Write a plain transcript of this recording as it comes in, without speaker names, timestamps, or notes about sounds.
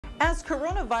As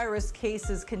coronavirus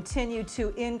cases continue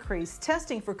to increase,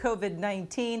 testing for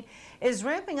COVID-19 is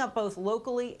ramping up both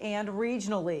locally and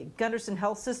regionally. Gunderson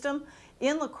Health System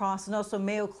in La-Crosse and also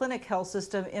Mayo Clinic Health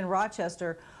System in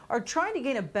Rochester are trying to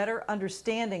gain a better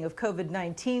understanding of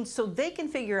COVID-19 so they can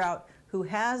figure out who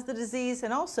has the disease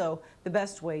and also the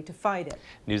best way to fight it.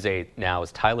 News 8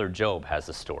 Now's Tyler Jobe has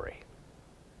the story.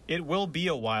 It will be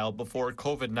a while before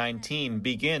COVID-19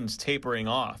 begins tapering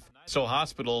off. So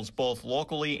hospitals, both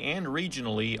locally and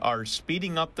regionally, are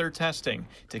speeding up their testing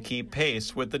to keep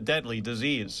pace with the deadly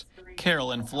disease.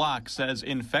 Carolyn Flock says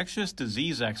infectious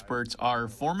disease experts are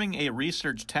forming a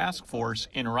research task force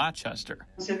in Rochester.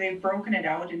 So they've broken it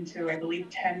out into, I believe,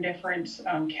 10 different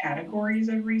categories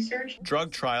of research.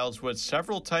 Drug trials with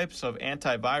several types of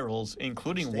antivirals,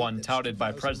 including one touted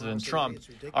by President Trump,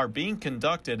 are being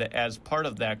conducted as part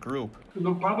of that group.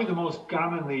 Probably the most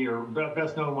commonly or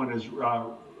best known one is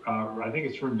I think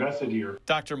it's remdesivir.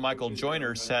 Dr. Michael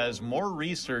Joyner says more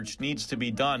research needs to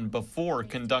be done before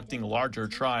conducting larger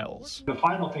trials. The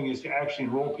final thing is to actually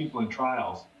enroll people in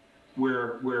trials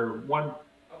where one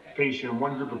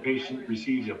group of patients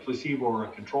receives a placebo or a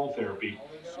control therapy,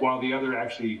 while the other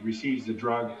actually receives the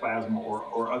drug, plasma,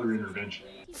 or other intervention.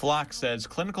 Flock says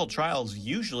clinical trials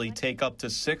usually take up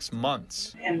to 6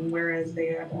 months. And whereas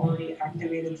they have already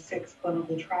activated 6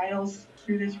 clinical trials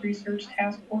through this research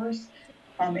task force,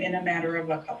 in a matter of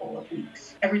a couple of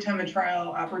weeks. Every time a trial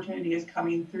opportunity is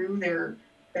coming through, they're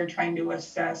trying to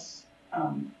assess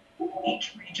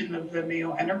each region of the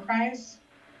Mayo enterprise,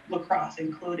 La-Crosse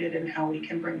included, and how we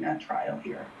can bring that trial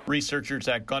here. Researchers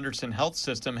at Gunderson Health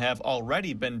System have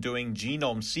already been doing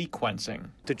genome sequencing.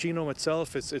 The genome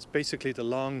itself is basically the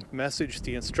long message,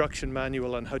 the instruction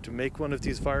manual on how to make one of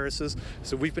these viruses.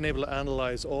 So we've been able to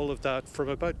analyze all of that from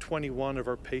about 21 of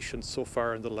our patients so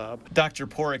far in the lab. Dr.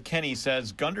 Porrick Kenny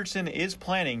says Gunderson is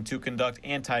planning to conduct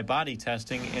antibody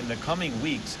testing in the coming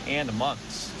weeks and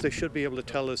months. They should be able to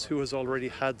tell us who has already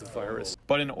had the virus.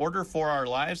 But in order for our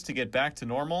lives to get back to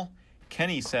normal,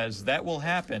 Kenny says that will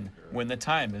happen when the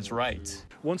time is right.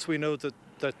 Once we know that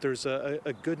there's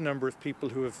a good number of people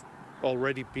who have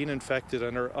already been infected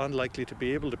and are unlikely to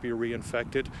be able to be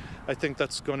reinfected, I think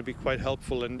that's going to be quite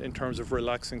helpful in terms of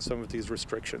relaxing some of these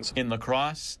restrictions. In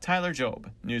La-Crosse, Tyler Jobe,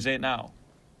 News 8 Now.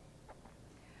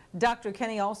 Dr.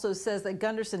 Kenny also says that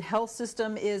Gunderson Health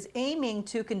System is aiming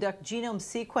to conduct genome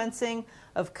sequencing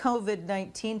of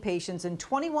COVID-19 patients in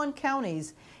 21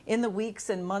 counties in the weeks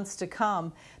and months to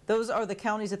come. Those are the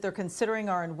counties that they're considering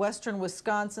are in western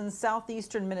Wisconsin,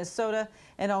 southeastern Minnesota,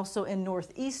 and also in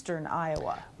northeastern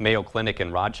Iowa. Mayo Clinic in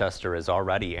Rochester is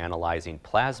already analyzing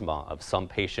plasma of some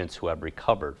patients who have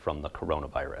recovered from the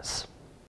coronavirus.